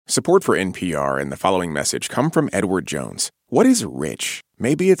Support for NPR and the following message come from Edward Jones. What is rich?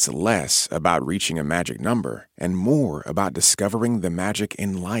 Maybe it's less about reaching a magic number and more about discovering the magic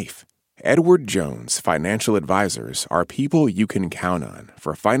in life. Edward Jones Financial Advisors are people you can count on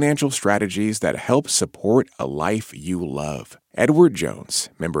for financial strategies that help support a life you love. Edward Jones,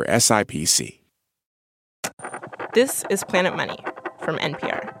 member SIPC. This is Planet Money from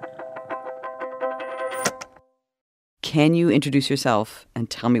NPR. Can you introduce yourself and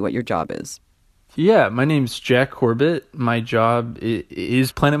tell me what your job is? Yeah, my name's Jack Corbett. My job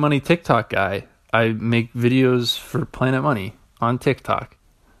is Planet Money TikTok guy. I make videos for Planet Money on TikTok.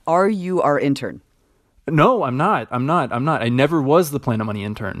 Are you our intern? No, I'm not. I never was the Planet Money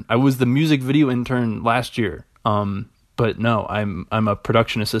intern. I was the music video intern last year. But no, I'm a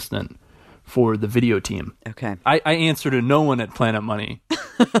production assistant for the video team. Okay. I answer to no one at Planet Money.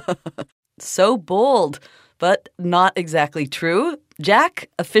 So bold, but not exactly true. Jack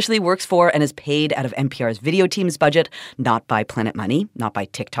officially works for and is paid out of NPR's video team's budget, not by Planet Money, not by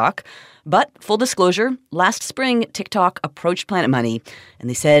TikTok. But full disclosure, last spring, TikTok approached Planet Money, and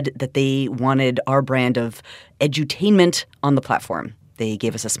they said that they wanted our brand of edutainment on the platform. They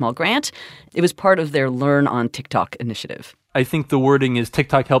gave us a small grant. It was part of their Learn on TikTok initiative. I think the wording is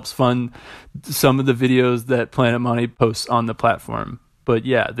TikTok helps fund some of the videos that Planet Money posts on the platform. But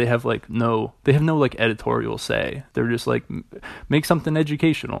yeah, they have no editorial say. They're just like, make something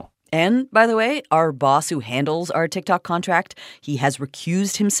educational. And, by the way, our boss who handles our TikTok contract, he has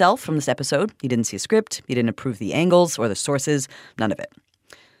recused himself from this episode. He didn't see a script. He didn't approve the angles or the sources. None of it.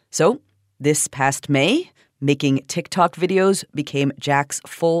 So, this past May, making TikTok videos became Jack's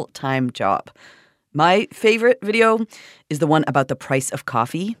full-time job. My favorite video is the one about the price of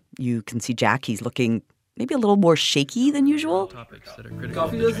coffee. You can see Jack. He's looking maybe a little more shaky than usual.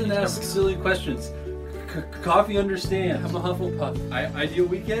 Coffee doesn't ask silly questions. Coffee understands. I'm a Hufflepuff. Ideal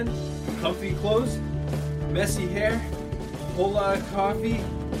weekend, comfy clothes, messy hair, whole lot of coffee,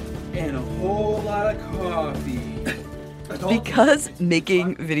 and a whole lot of coffee. Because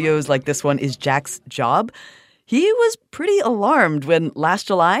making videos like this one is Jack's job, he was pretty alarmed when last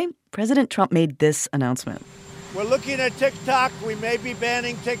July, President Trump made this announcement. We're looking at TikTok. We may be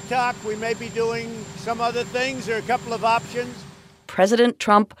banning TikTok. We may be doing some other things. There are a couple of options. President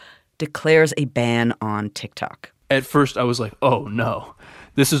Trump declares a ban on TikTok. At first, I was like, oh, no,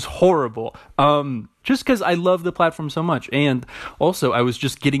 this is horrible. Just because I love the platform so much. And also, I was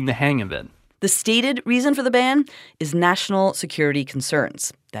just getting the hang of it. The stated reason for the ban is national security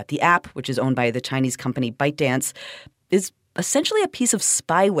concerns, that the app, which is owned by the Chinese company ByteDance, is essentially a piece of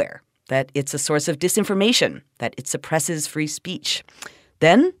spyware, that it's a source of disinformation, that it suppresses free speech.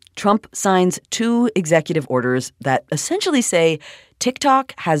 Then Trump signs 2 executive orders that essentially say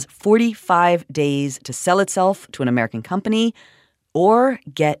TikTok has 45 days to sell itself to an American company or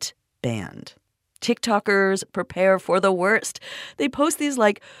get banned. TikTokers prepare for the worst. They post these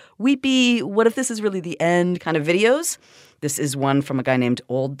weepy, what if this is really the end kind of videos. This is one from a guy named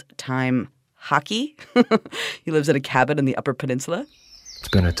Old Time Hockey. He lives in a cabin in the Upper Peninsula. It's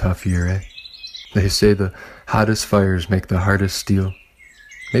been a tough year, eh? They say the hottest fires make the hardest steel.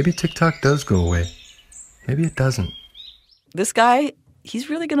 Maybe TikTok does go away. Maybe it doesn't. This guy, he's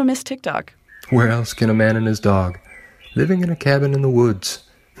really going to miss TikTok. Where else can a man and his dog, living in a cabin in the woods,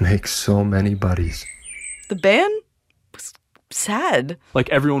 make so many buddies? The ban was sad.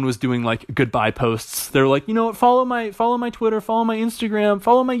 Everyone was doing goodbye posts. They're like, you know what, follow my Twitter, follow my Instagram,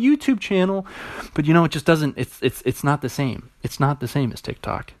 follow my YouTube channel. But it just doesn't, it's not the same. It's not the same as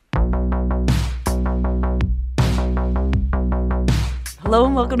TikTok. Hello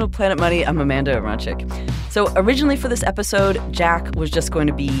and welcome to Planet Money. I'm Amanda Aronczyk. So originally for this episode, Jack was just going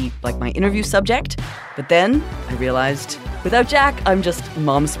to be my interview subject. But then I realized without Jack, I'm just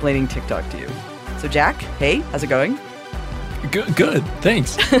mom-splaining TikTok to you. So Jack, hey, how's it going? Good,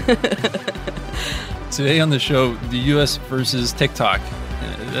 thanks. Today on the show, the U.S. versus TikTok.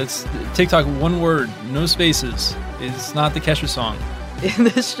 That's TikTok, one word, no spaces. It's not the Kesha song. In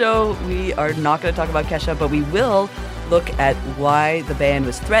this show, we are not going to talk about Kesha, but we will look at why the ban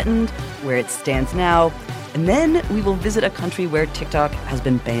was threatened, where it stands now, and then we will visit a country where TikTok has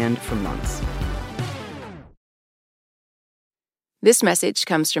been banned for months. This message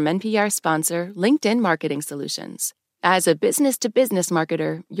comes from NPR sponsor LinkedIn Marketing Solutions. As a business-to-business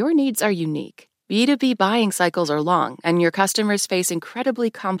marketer, your needs are unique. B2B buying cycles are long, and your customers face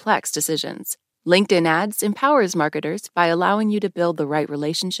incredibly complex decisions. LinkedIn Ads empowers marketers by allowing you to build the right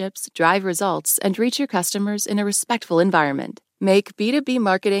relationships, drive results, and reach your customers in a respectful environment. Make B2B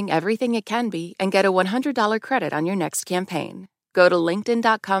marketing everything it can be and get a $100 credit on your next campaign. Go to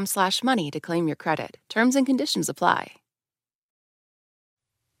linkedin.com/money to claim your credit. Terms and conditions apply.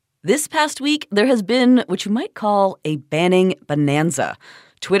 This past week, there has been what you might call a banning bonanza.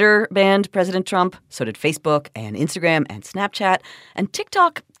 Twitter banned President Trump, so did Facebook and Instagram and Snapchat, and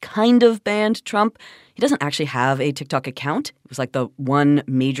TikTok kind of banned Trump. He doesn't actually have a TikTok account. It was like the one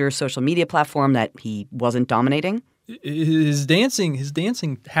major social media platform that he wasn't dominating. His dancing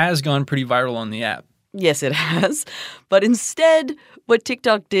has gone pretty viral on the app. Yes, it has. But instead, what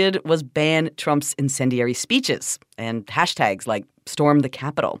TikTok did was ban Trump's incendiary speeches and hashtags like Storm the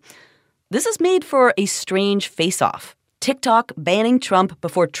Capitol. This has made for a strange face-off. TikTok banning Trump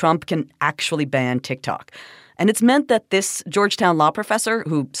before Trump can actually ban TikTok. And it's meant that this Georgetown law professor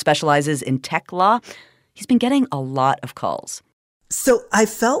who specializes in tech law, he's been getting a lot of calls. So I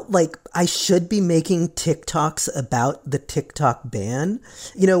felt like I should be making TikToks about the TikTok ban.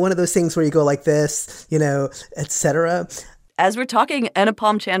 You know, one of those things where you go like this, you know, et cetera. As we're talking,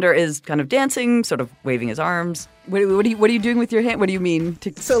 Anupam Chandra is kind of dancing, sort of waving his arms. What are you doing with your hand? What do you mean?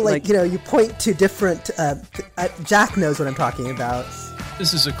 You know, you point to different... Jack knows what I'm talking about.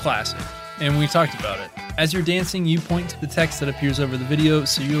 This is a classic, and we talked about it. As you're dancing, you point to the text that appears over the video,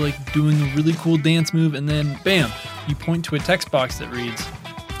 so you're like doing a really cool dance move, and then, bam, you point to a text box that reads,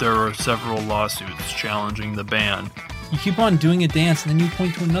 "There are several lawsuits challenging the ban." You keep on doing a dance, and then you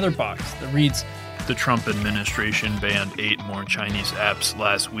point to another box that reads, "The Trump administration banned 8 more Chinese apps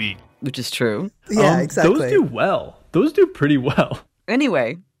last week." Which is true. Yeah, exactly. Those do well. Those do pretty well.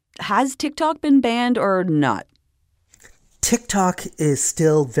 Anyway, has TikTok been banned or not? TikTok is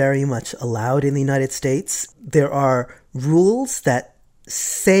still very much allowed in the United States. There are rules that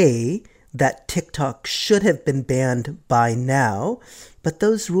say that TikTok should have been banned by now, but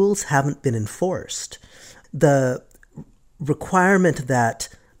those rules haven't been enforced. The requirement that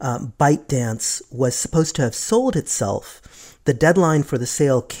ByteDance was supposed to have sold itself, the deadline for the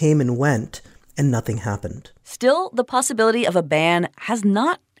sale came and went, and nothing happened. Still, the possibility of a ban has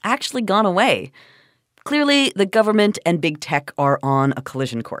not actually gone away. Clearly, the government and big tech are on a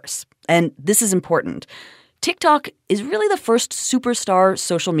collision course. And this is important. TikTok is really the first superstar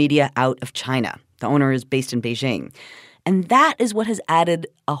social media out of China. The owner is based in Beijing. And that is what has added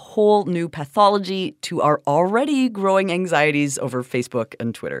a whole new pathology to our already growing anxieties over Facebook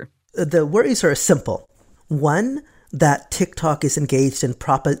and Twitter. The worries are simple. One, that TikTok is engaged in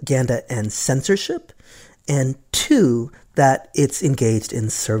propaganda and censorship. And two, that it's engaged in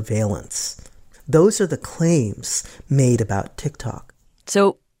surveillance. Those are the claims made about TikTok.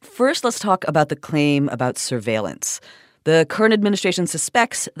 So first, let's talk about the claim about surveillance. The current administration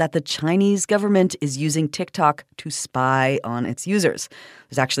suspects that the Chinese government is using TikTok to spy on its users.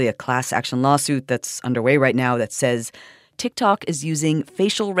 There's actually a class action lawsuit that's underway right now that says TikTok is using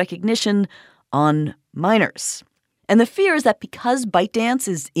facial recognition on minors. And the fear is that because ByteDance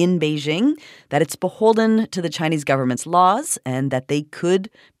is in Beijing, that it's beholden to the Chinese government's laws and that they could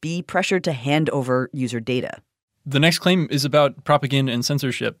be pressured to hand over user data. The next claim is about propaganda and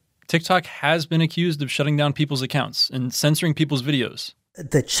censorship. TikTok has been accused of shutting down people's accounts and censoring people's videos.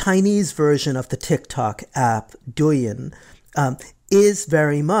 The Chinese version of the TikTok app, Douyin, is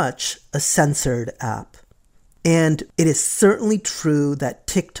very much a censored app. And it is certainly true that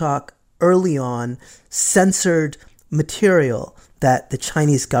TikTok early on censored material that the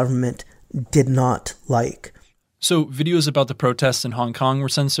Chinese government did not like. So videos about the protests in Hong Kong were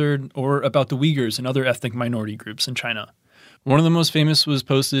censored, or about the Uyghurs and other ethnic minority groups in China. One of the most famous was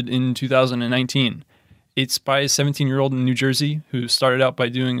posted in 2019. It's by a 17-year-old in New Jersey who started out by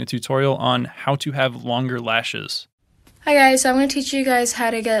doing a tutorial on how to have longer lashes. Hi guys, so I'm going to teach you guys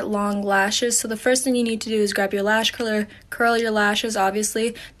how to get long lashes. So the first thing you need to do is grab your lash curler, curl your lashes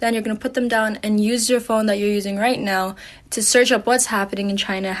obviously, then you're going to put them down and use your phone that you're using right now to search up what's happening in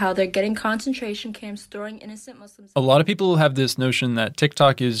China, how they're getting concentration camps, throwing innocent Muslims. A lot of people have this notion that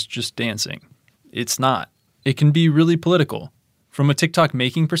TikTok is just dancing. It's not. It can be really political. From a TikTok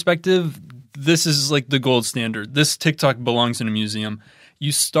making perspective, this is like the gold standard. This TikTok belongs in a museum.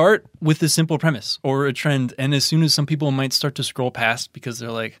 You start with a simple premise or a trend, and as soon as some people might start to scroll past because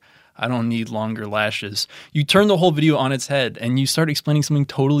they're like, I don't need longer lashes, you turn the whole video on its head and you start explaining something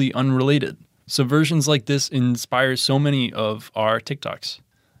totally unrelated. Subversions like this inspire so many of our TikToks.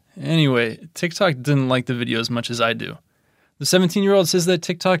 Anyway, TikTok didn't like the video as much as I do. The 17-year-old says that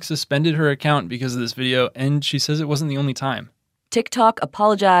TikTok suspended her account because of this video, and she says it wasn't the only time. TikTok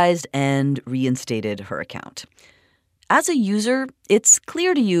apologized and reinstated her account. As a user, it's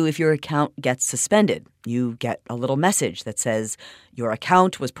clear to you if your account gets suspended. You get a little message that says your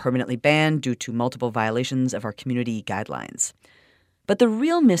account was permanently banned due to multiple violations of our community guidelines. But the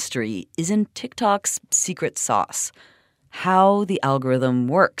real mystery is in TikTok's secret sauce, how the algorithm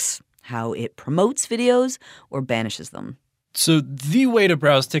works, how it promotes videos or banishes them. So the way to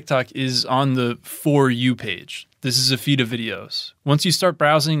browse TikTok is on the For You page. This is a feed of videos. Once you start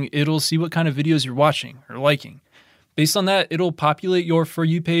browsing, it'll see what kind of videos you're watching or liking. Based on that, it'll populate your For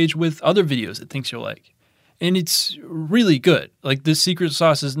You page with other videos it thinks you'll like. And it's really good. Like, the secret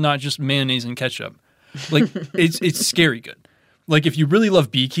sauce is not just mayonnaise and ketchup. Like, it's scary good. Like, if you really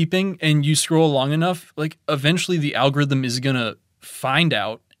love beekeeping and you scroll long enough, like, eventually the algorithm is going to find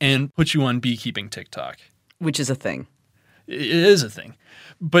out and put you on beekeeping TikTok. Which is a thing. It is a thing.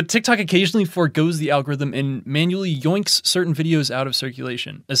 But TikTok occasionally forgoes the algorithm and manually yoinks certain videos out of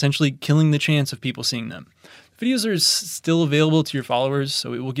circulation, essentially killing the chance of people seeing them. Videos are still available to your followers,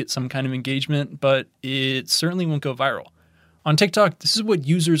 so it will get some kind of engagement, but it certainly won't go viral. On TikTok, this is what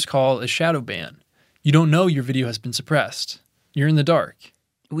users call a shadow ban. You don't know your video has been suppressed. You're in the dark.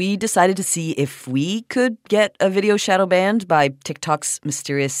 We decided to see if we could get a video shadow banned by TikTok's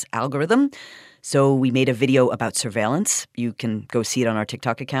mysterious algorithm. So we made a video about surveillance. You can go see it on our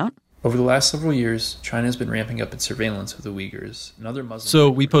TikTok account. Over the last several years, China has been ramping up its surveillance of the Uyghurs and other Muslims. So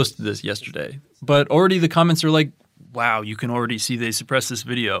we posted this yesterday, but already the comments are like, wow, you can already see they suppressed this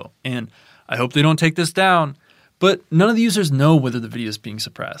video, and I hope they don't take this down. But none of the users know whether the video is being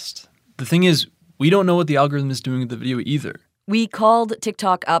suppressed. The thing is, we don't know what the algorithm is doing with the video either. We called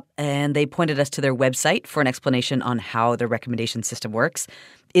TikTok up and they pointed us to their website for an explanation on how their recommendation system works.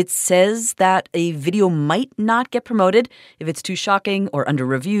 It says that a video might not get promoted if it's too shocking or under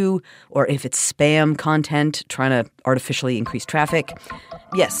review, or if it's spam content trying to artificially increase traffic.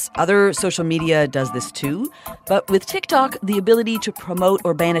 Yes, other social media does this too, but with TikTok, the ability to promote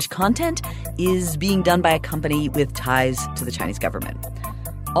or banish content is being done by a company with ties to the Chinese government.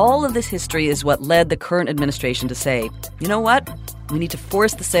 All of this history is what led the current administration to say, you know what? We need to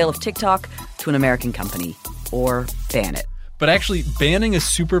force the sale of TikTok to an American company or ban it. But actually, banning a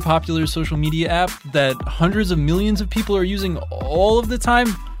super popular social media app that hundreds of millions of people are using all of the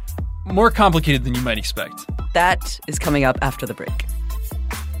time, more complicated than you might expect. That is coming up after the break.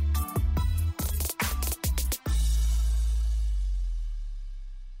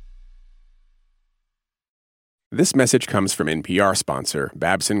 This message comes from NPR sponsor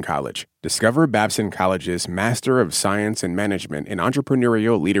Babson College. Discover Babson College's Master of Science in Management and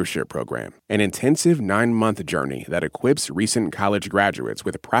Entrepreneurial Leadership program, an intensive 9-month journey that equips recent college graduates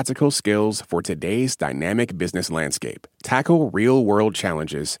with practical skills for today's dynamic business landscape. Tackle real-world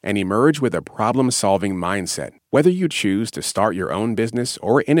challenges and emerge with a problem-solving mindset. Whether you choose to start your own business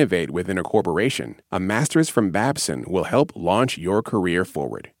or innovate within a corporation, a master's from Babson will help launch your career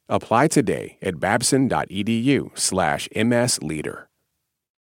forward. Apply today at babson.edu/MSLeader.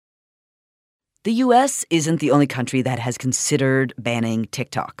 The U.S. isn't the only country that has considered banning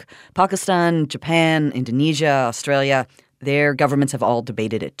TikTok. Pakistan, Japan, Indonesia, Australia, their governments have all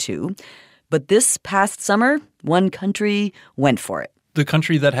debated it too. But this past summer, one country went for it. The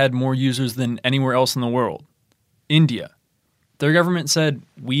country that had more users than anywhere else in the world, India. Their government said,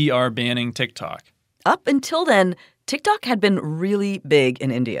 we are banning TikTok. Up until then, TikTok had been really big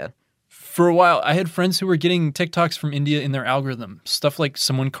in India. For a while, I had friends who were getting TikToks from India in their algorithm. Stuff like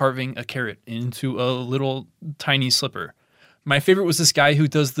someone carving a carrot into a little tiny slipper. My favorite was this guy who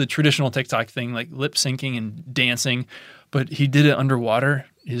does the traditional TikTok thing, like lip syncing and dancing, but he did it underwater.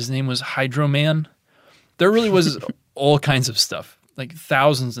 His name was Hydro Man. There really was all kinds of stuff, like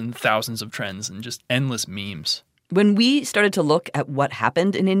thousands and thousands of trends and just endless memes. When we started to look at what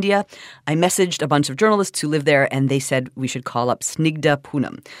happened in India, I messaged a bunch of journalists who live there, and they said we should call up Snigdha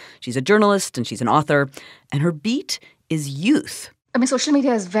Poonam. She's a journalist and she's an author, and her beat is youth. I mean, social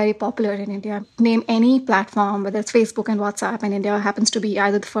media is very popular in India. Name any platform, whether it's Facebook and WhatsApp, and India happens to be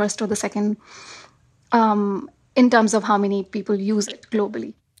either the first or the second in terms of how many people use it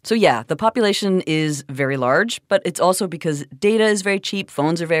globally. So yeah, the population is very large, but it's also because data is very cheap,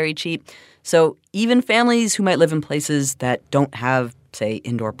 phones are very cheap. So even families who might live in places that don't have, say,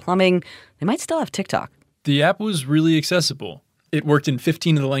 indoor plumbing, they might still have TikTok. The app was really accessible. It worked in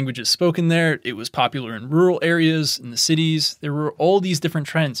 15 of the languages spoken there. It was popular in rural areas, in the cities. There were all these different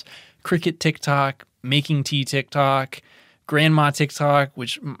trends. Cricket TikTok, making tea TikTok, grandma TikTok,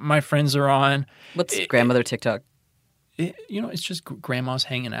 which my friends are on. What's grandmother TikTok? It's just grandmas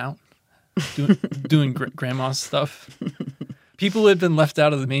hanging out, doing grandma stuff. People who had been left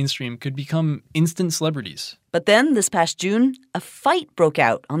out of the mainstream could become instant celebrities. But then, this past June, a fight broke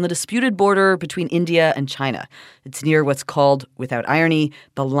out on the disputed border between India and China. It's near what's called, without irony,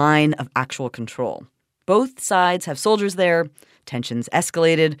 the line of actual control. Both sides have soldiers there. Tensions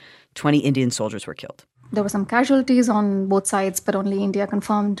escalated. 20 Indian soldiers were killed. There were some casualties on both sides, but only India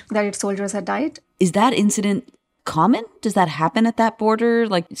confirmed that its soldiers had died. Is that incident common? Does that happen at that border,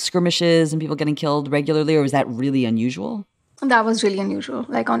 like skirmishes and people getting killed regularly, or is that really unusual? That was really unusual.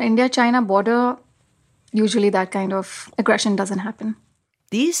 Like on India-China border, usually that kind of aggression doesn't happen.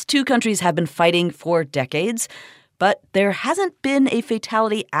 These two countries have been fighting for decades, but there hasn't been a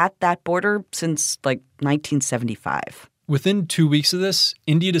fatality at that border since, 1975. Within 2 weeks of this,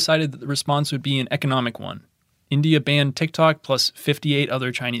 India decided that the response would be an economic one. India banned TikTok plus 58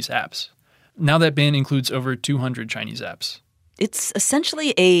 other Chinese apps. Now that ban includes over 200 Chinese apps. It's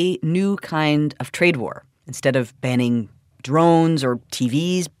essentially a new kind of trade war. Instead of banning drones or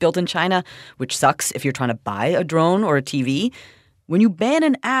TVs built in China, which sucks if you're trying to buy a drone or a TV, when you ban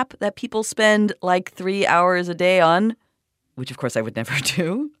an app that people spend 3 hours a day on, which of course I would never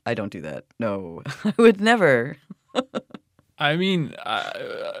do. I don't do that. No, I would never. I mean,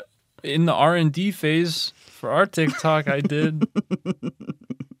 in the R&D phase for our TikTok, I did.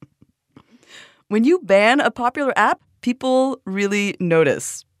 When you ban a popular app, people really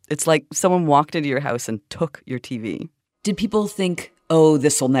notice. It's like someone walked into your house and took your TV. Did people think, oh,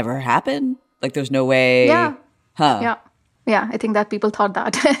 this will never happen? There's no way? Yeah. Huh. Yeah. Yeah, I think that people thought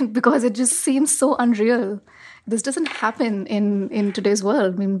that because it just seems so unreal. This doesn't happen in today's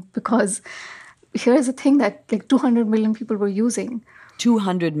world. I mean, because here's the thing that 200 million people were using.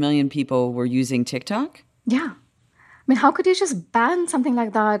 200 million people were using TikTok? Yeah. I mean, how could you just ban something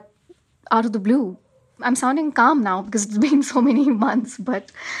like that out of the blue? I'm sounding calm now because it's been so many months,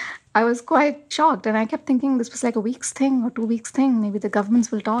 but I was quite shocked. And I kept thinking this was a week's thing or 2 weeks thing. Maybe the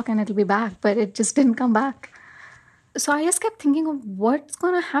governments will talk and it'll be back, but it just didn't come back. So I just kept thinking of what's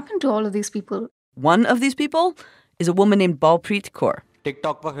going to happen to all of these people. One of these people is a woman named Balpreet Kaur.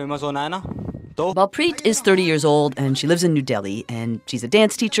 TikTok पर famous होना है ना? Balpreet is 30 years old and she lives in New Delhi and she's a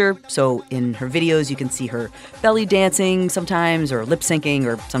dance teacher. So in her videos, you can see her belly dancing sometimes or lip syncing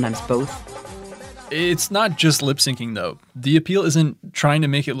or sometimes both. It's not just lip syncing, though. The appeal isn't trying to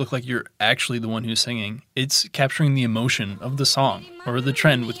make it look like you're actually the one who's singing. It's capturing the emotion of the song or the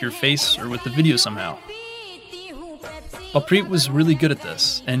trend with your face or with the video somehow. Balpreet was really good at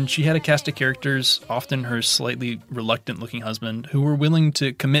this, and she had a cast of characters, often her slightly reluctant-looking husband, who were willing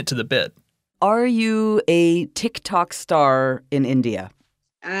to commit to the bit. Are you a TikTok star in India?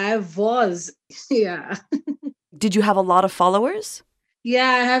 I was, yeah. Did you have a lot of followers? Yeah,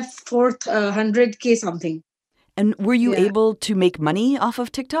 I have 400K something. And were you able to make money off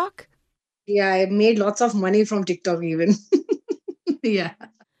of TikTok? Yeah, I made lots of money from TikTok even. Yeah.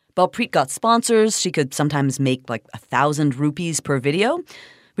 Balpreet got sponsors. She could sometimes make 1,000 rupees per video,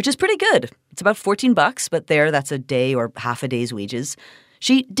 which is pretty good. It's about $14, but that's a day or half a day's wages.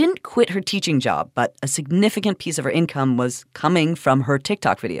 She didn't quit her teaching job, but a significant piece of her income was coming from her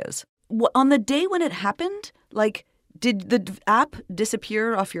TikTok videos. On the day when it happened, did the app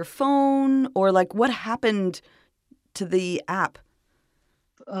disappear off your phone? Or what happened to the app?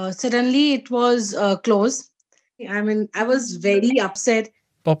 Suddenly it was closed. I mean, I was very upset.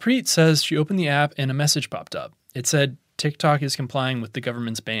 Balpreet says she opened the app and a message popped up. It said, TikTok is complying with the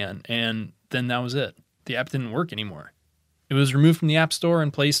government's ban, and then that was it. The app didn't work anymore. It was removed from the App Store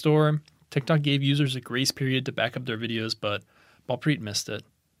and Play Store. TikTok gave users a grace period to back up their videos, but Balpreet missed it.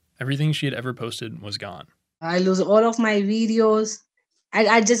 Everything she had ever posted was gone. I lose all of my videos.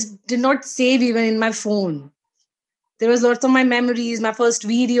 I just did not save even in my phone. There was lots of my memories, my first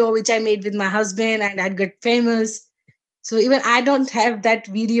video, which I made with my husband, and I'd got famous. So even I don't have that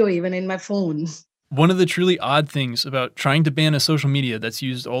video even in my phone. One of the truly odd things about trying to ban a social media that's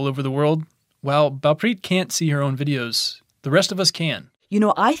used all over the world, while Balpreet can't see her own videos, the rest of us can.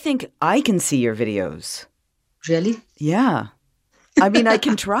 I think I can see your videos. Really? Yeah. I mean, I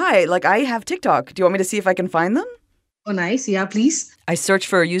can try. I have TikTok. Do you want me to see if I can find them? Oh, nice. Yeah, please. I searched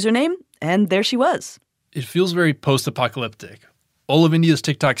for a username, and there she was. It feels very post-apocalyptic. All of India's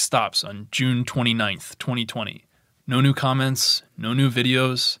TikTok stops on June 29th, 2020. No new comments, no new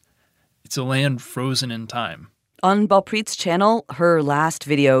videos. It's a land frozen in time. On Balpreet's channel, her last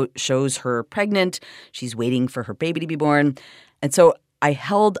video shows her pregnant. She's waiting for her baby to be born. And so I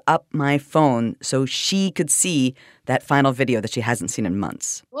held up my phone so she could see that final video that she hasn't seen in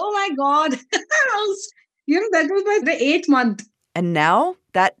months. Oh my God. That was my 8th month. And now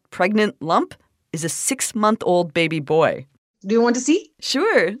that pregnant lump is a 6-month-old baby boy. Do you want to see?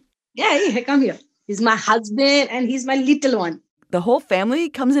 Sure. Yeah, come here. He's my husband and he's my little one. The whole family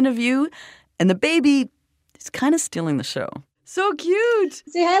comes into view and the baby is kind of stealing the show. So cute.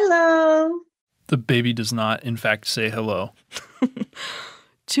 Say hello. The baby does not, in fact, say hello.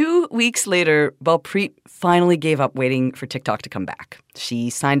 2 weeks later, Balpreet finally gave up waiting for TikTok to come back. She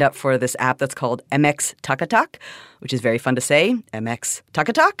signed up for this app that's called MX Takatak, which is very fun to say, MX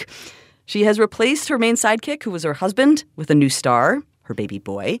Takatak. She has replaced her main sidekick, who was her husband, with a new star. her baby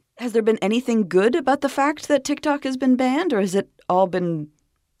boy. Has there been anything good about the fact that TikTok has been banned, or has it all been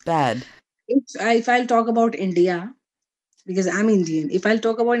bad? If I'll talk about India, because I'm Indian, if I'll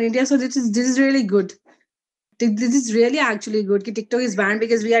talk about India, so this is really good. This is really actually good. TikTok is banned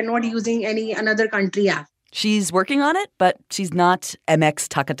because we are not using any another country app. She's working on it, but she's not MX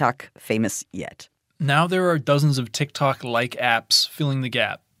Takatak famous yet. Now there are dozens of TikTok-like apps filling the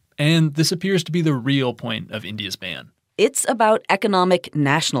gap, and this appears to be the real point of India's ban. It's about economic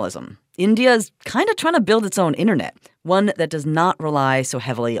nationalism. India is kind of trying to build its own internet, one that does not rely so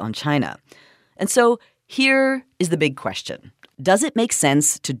heavily on China. And so here is the big question. Does it make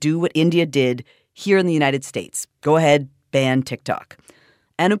sense to do what India did here in the United States? Go ahead, ban TikTok.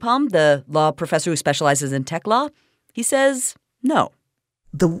 Anupam, the law professor who specializes in tech law, he says no.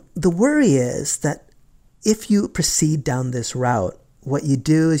 The worry is that if you proceed down this route, what you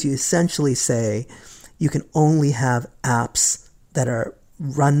do is you essentially say you can only have apps that are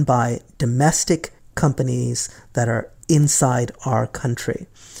run by domestic companies that are inside our country.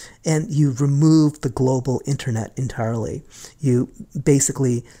 And you remove the global internet entirely. You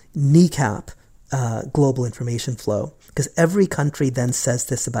basically kneecap global information flow, because every country then says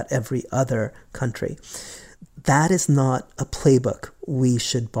this about every other country. That is not a playbook we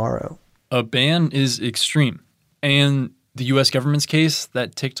should borrow. A ban is extreme. And the U.S. government's case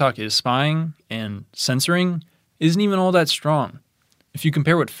that TikTok is spying and censoring isn't even all that strong. If you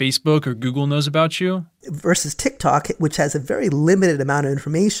compare what Facebook or Google knows about you versus TikTok, which has a very limited amount of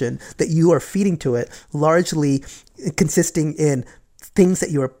information that you are feeding to it, largely consisting in things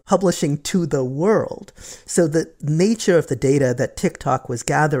that you are publishing to the world. So the nature of the data that TikTok was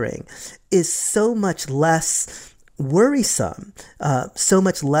gathering is so much less worrisome, so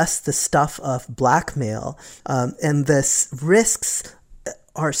much less the stuff of blackmail, and the risks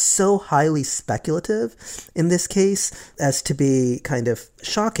are so highly speculative in this case as to be kind of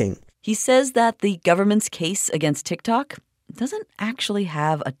shocking. He says that the government's case against TikTok doesn't actually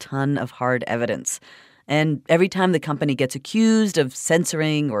have a ton of hard evidence. And every time the company gets accused of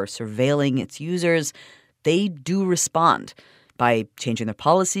censoring or surveilling its users, they do respond by changing their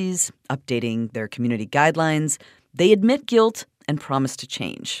policies, updating their community guidelines. They admit guilt and promise to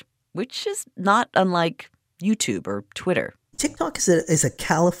change, which is not unlike YouTube or Twitter. TikTok is a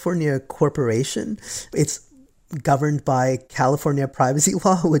California corporation. It's governed by California privacy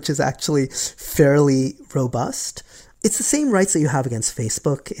law, which is actually fairly robust. It's the same rights that you have against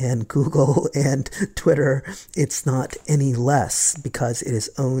Facebook and Google and Twitter. It's not any less because it is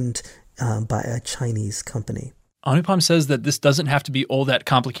owned by a Chinese company. Anupam says that this doesn't have to be all that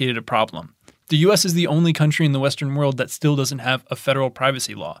complicated a problem. The U.S. is the only country in the Western world that still doesn't have a federal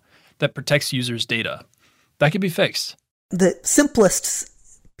privacy law that protects users' data. That could be fixed. The simplest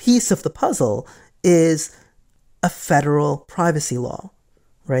piece of the puzzle is a federal privacy law,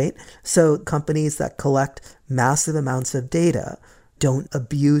 right? So companies that collect massive amounts of data don't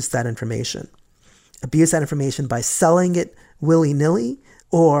abuse that information. Abuse that information by selling it willy-nilly,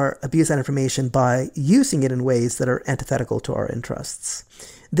 or abuse that information by using it in ways that are antithetical to our interests.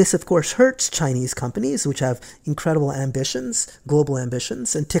 This, of course, hurts Chinese companies, which have incredible ambitions, global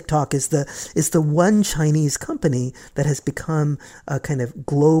ambitions, and TikTok is the one Chinese company that has become a kind of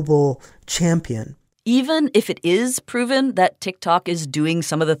global champion. Even if it is proven that TikTok is doing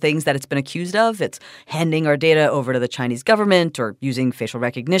some of the things that it's been accused of, it's handing our data over to the Chinese government or using facial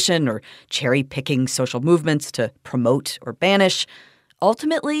recognition or cherry-picking social movements to promote or banish,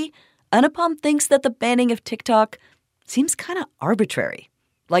 ultimately, Anupam thinks that the banning of TikTok seems kind of arbitrary.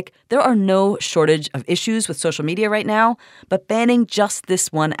 Like, there are no shortage of issues with social media right now, but banning just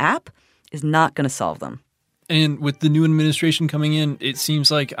this one app is not going to solve them. And with the new administration coming in, it seems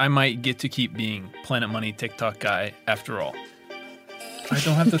like I might get to keep being Planet Money TikTok guy after all. I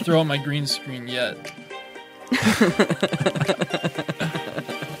don't have to throw out my green screen yet.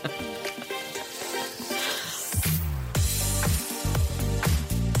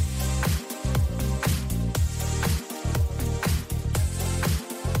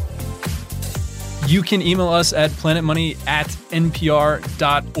 You can email us at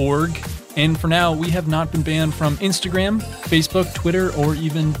planetmoney@npr.org. And for now, we have not been banned from Instagram, Facebook, Twitter, or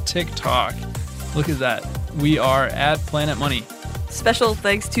even TikTok. Look at that. We are at Planet Money. Special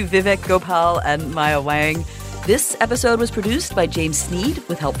thanks to Vivek Gopal and Maya Wang. This episode was produced by James Sneed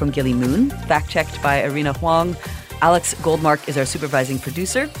with help from Gilly Moon, fact-checked by Irina Huang. Alex Goldmark is our supervising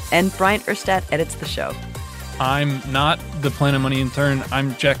producer, and Bryant Erstadt edits the show. I'm not the Planet Money intern.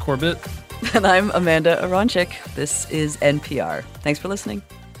 I'm Jack Corbett. And I'm Amanda Aronchik. This is NPR. Thanks for listening.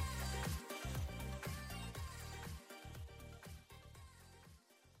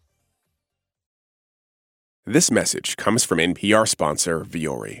 This message comes from NPR sponsor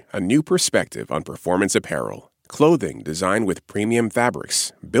Vuori, a new perspective on performance apparel. Clothing designed with premium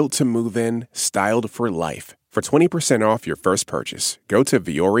fabrics, built to move in, styled for life. For 20% off your first purchase, go to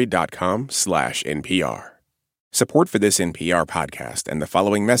vuori.com/NPR. Support for this NPR podcast and the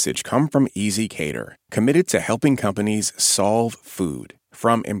following message come from Easy Cater, committed to helping companies solve food.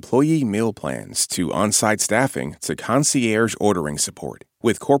 From employee meal plans to on-site staffing to concierge ordering support.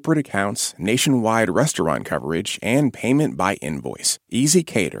 With corporate accounts, nationwide restaurant coverage, and payment by invoice.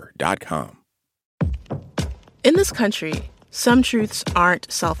 EasyCater.com. In this country, some truths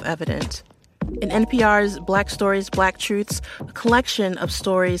aren't self-evident. In NPR's Black Stories, Black Truths, a collection of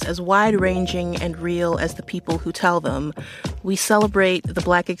stories as wide-ranging and real as the people who tell them, we celebrate the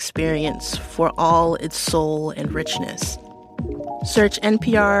Black experience for all its soul and richness. Search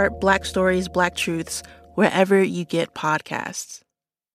NPR Black Stories, Black Truths wherever you get podcasts.